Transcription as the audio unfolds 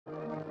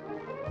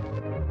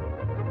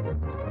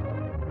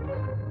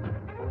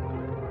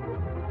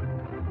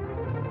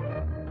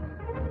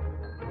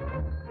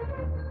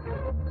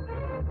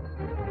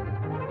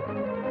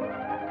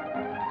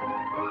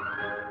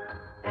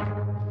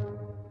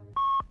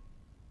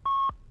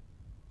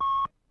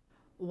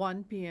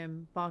1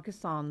 p.m.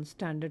 Pakistan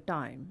Standard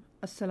Time.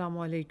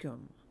 Assalamu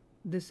alaikum.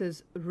 This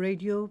is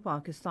Radio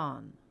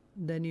Pakistan.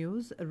 The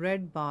news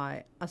read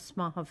by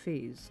Asma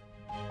Hafiz.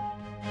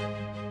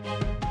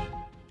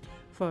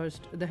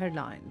 First, the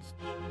headlines.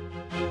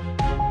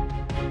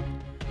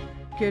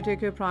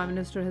 Caretaker Prime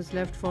Minister has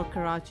left for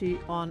Karachi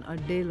on a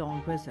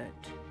day-long visit.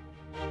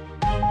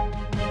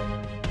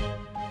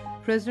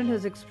 President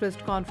has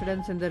expressed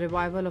confidence in the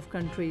revival of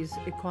country's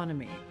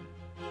economy.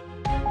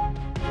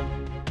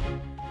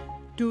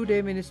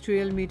 Two-day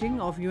ministerial meeting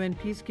of UN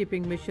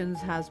peacekeeping missions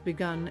has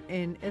begun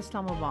in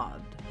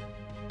Islamabad.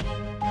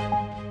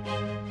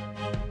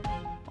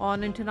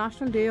 On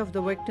International Day of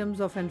the Victims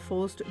of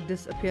Enforced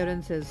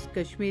Disappearances,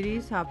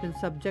 Kashmiris have been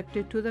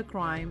subjected to the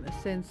crime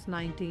since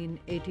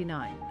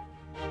 1989.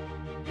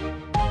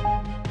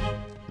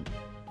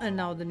 And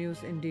now the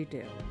news in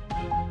detail.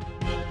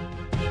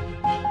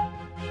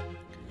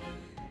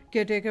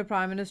 Caretaker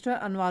Prime Minister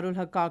Anwarul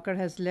Haq Kakar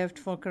has left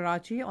for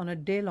Karachi on a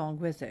day-long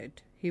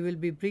visit. He will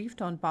be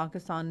briefed on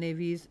Pakistan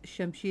Navy's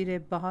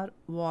Shamsheer-e-Bahar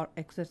war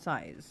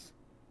exercise.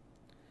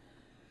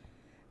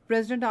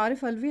 President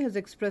Arif Alvi has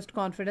expressed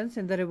confidence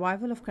in the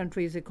revival of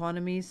country's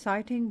economy,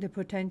 citing the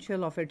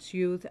potential of its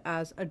youth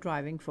as a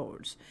driving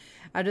force.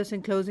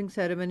 Addressing closing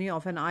ceremony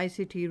of an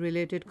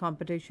ICT-related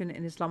competition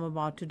in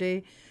Islamabad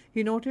today,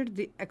 he noted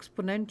the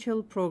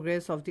exponential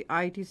progress of the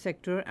IT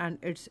sector and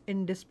its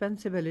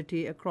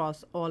indispensability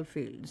across all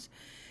fields.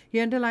 He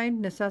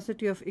underlined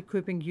necessity of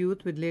equipping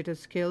youth with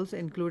latest skills,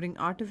 including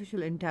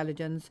artificial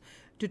intelligence,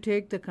 to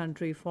take the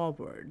country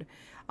forward.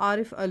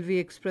 Arif Alvi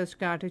expressed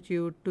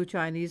gratitude to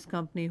Chinese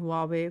company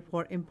Huawei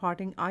for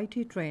imparting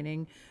IT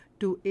training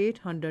to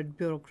 800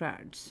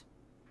 bureaucrats.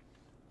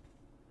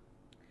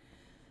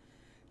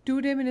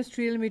 Two-day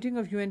ministerial meeting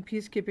of UN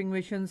peacekeeping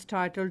missions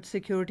titled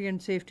Security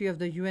and Safety of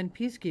the UN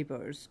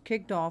Peacekeepers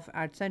kicked off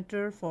at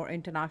Center for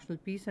International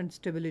Peace and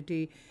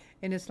Stability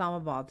in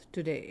Islamabad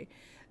today.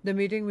 The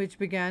meeting, which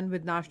began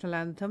with national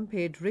anthem,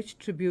 paid rich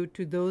tribute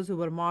to those who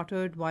were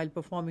martyred while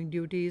performing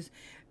duties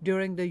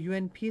during the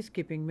UN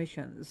peacekeeping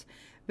missions.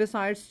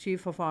 Besides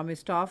Chief of Army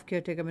Staff,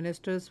 caretaker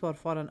ministers for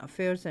Foreign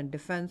Affairs and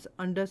Defense,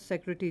 Under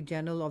Secretary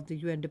General of the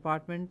UN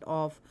Department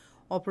of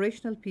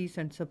Operational Peace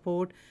and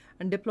Support,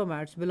 and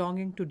diplomats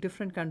belonging to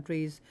different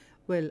countries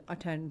will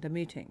attend the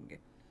meeting.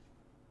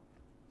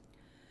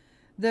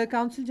 The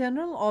Consul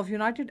General of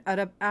United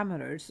Arab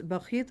Emirates,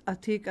 Bakhit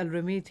Atiq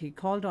Al-Ramithi,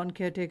 called on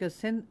caretaker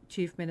Sindh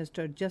Chief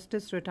Minister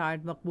Justice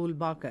Retired Maqbool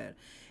Bakar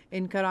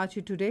in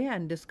Karachi today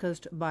and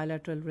discussed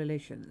bilateral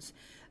relations.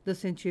 The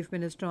Sindh Chief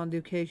Minister on the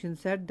occasion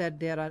said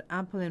that there are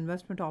ample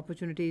investment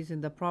opportunities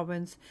in the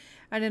province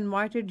and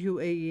invited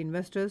UAE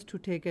investors to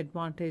take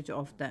advantage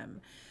of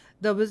them.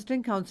 The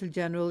visiting Consul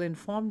General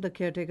informed the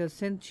caretaker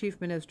Sindh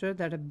Chief Minister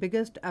that a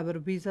biggest ever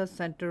visa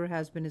center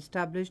has been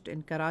established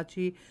in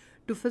Karachi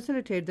to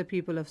facilitate the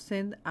people of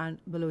Sindh and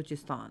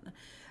Balochistan.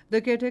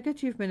 The caretaker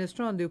Chief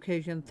Minister on the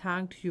occasion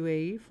thanked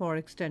UAE for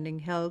extending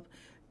help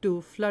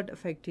to flood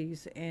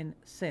affectees in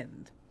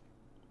Sindh.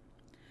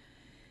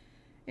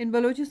 In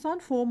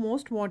Balochistan, 4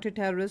 most wanted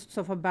terrorists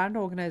of a banned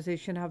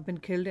organization have been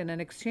killed in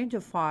an exchange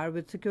of fire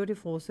with security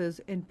forces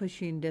in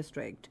Pashin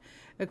district.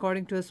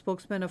 According to a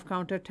spokesman of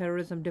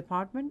Counter-Terrorism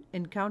Department,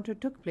 encounter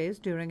took place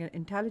during an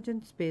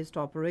intelligence-based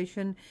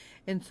operation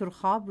in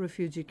Surkhab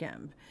refugee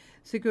camp.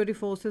 Security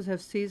forces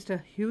have seized a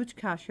huge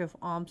cache of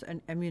arms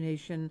and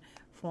ammunition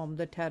from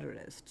the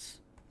terrorists.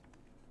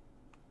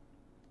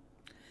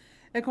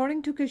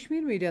 According to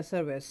Kashmir Media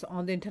Service,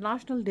 on the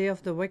International Day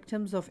of the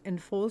Victims of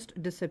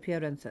Enforced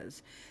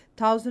Disappearances,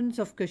 thousands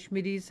of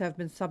Kashmiris have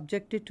been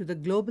subjected to the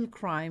global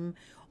crime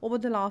over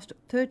the last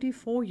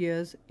 34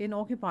 years in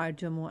occupied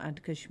Jammu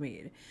and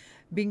Kashmir.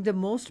 Being the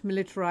most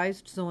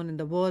militarized zone in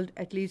the world,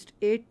 at least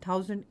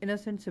 8,000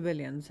 innocent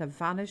civilians have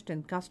vanished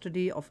in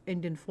custody of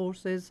Indian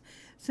forces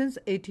since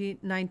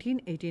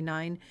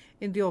 1989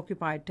 in the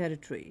occupied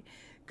territory.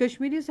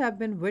 Kashmiris have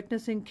been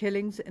witnessing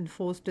killings,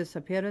 enforced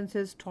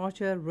disappearances,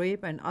 torture,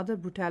 rape, and other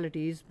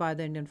brutalities by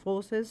the Indian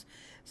forces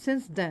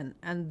since then,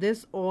 and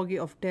this orgy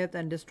of death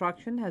and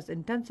destruction has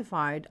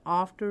intensified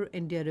after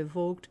India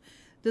revoked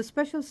the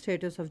special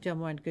status of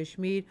Jammu and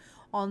Kashmir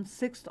on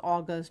 6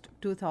 August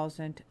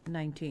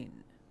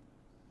 2019.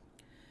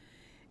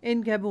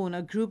 In Gabon,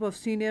 a group of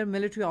senior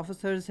military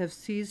officers have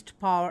seized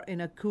power in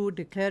a coup,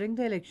 declaring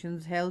the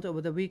elections held over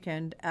the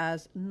weekend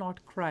as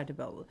not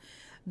credible.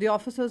 The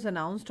officers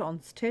announced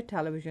on state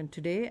television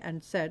today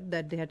and said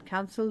that they had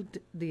cancelled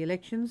the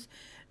elections,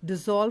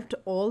 dissolved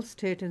all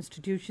state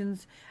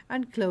institutions,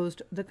 and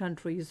closed the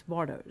country's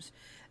borders.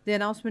 The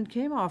announcement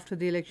came after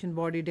the election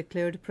body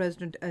declared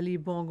President Ali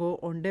Bongo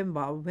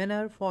Ondimba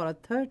winner for a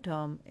third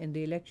term in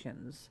the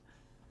elections.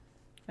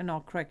 And now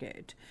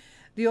cricket.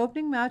 The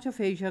opening match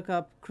of Asia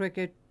Cup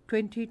Cricket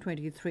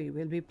 2023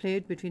 will be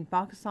played between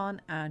Pakistan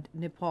and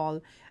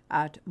Nepal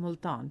at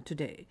Multan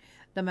today.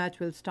 The match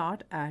will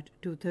start at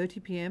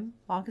 2:30 p.m.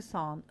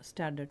 Pakistan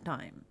Standard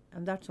Time.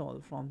 And that's all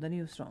from the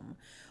newsroom.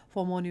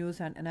 For more news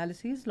and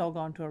analysis, log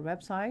on to our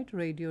website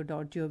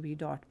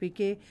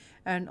radio.gov.pk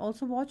and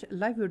also watch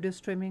live video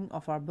streaming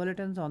of our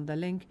bulletins on the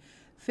link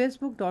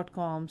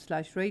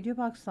facebook.com/Radio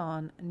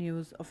Pakistan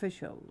News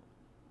Official.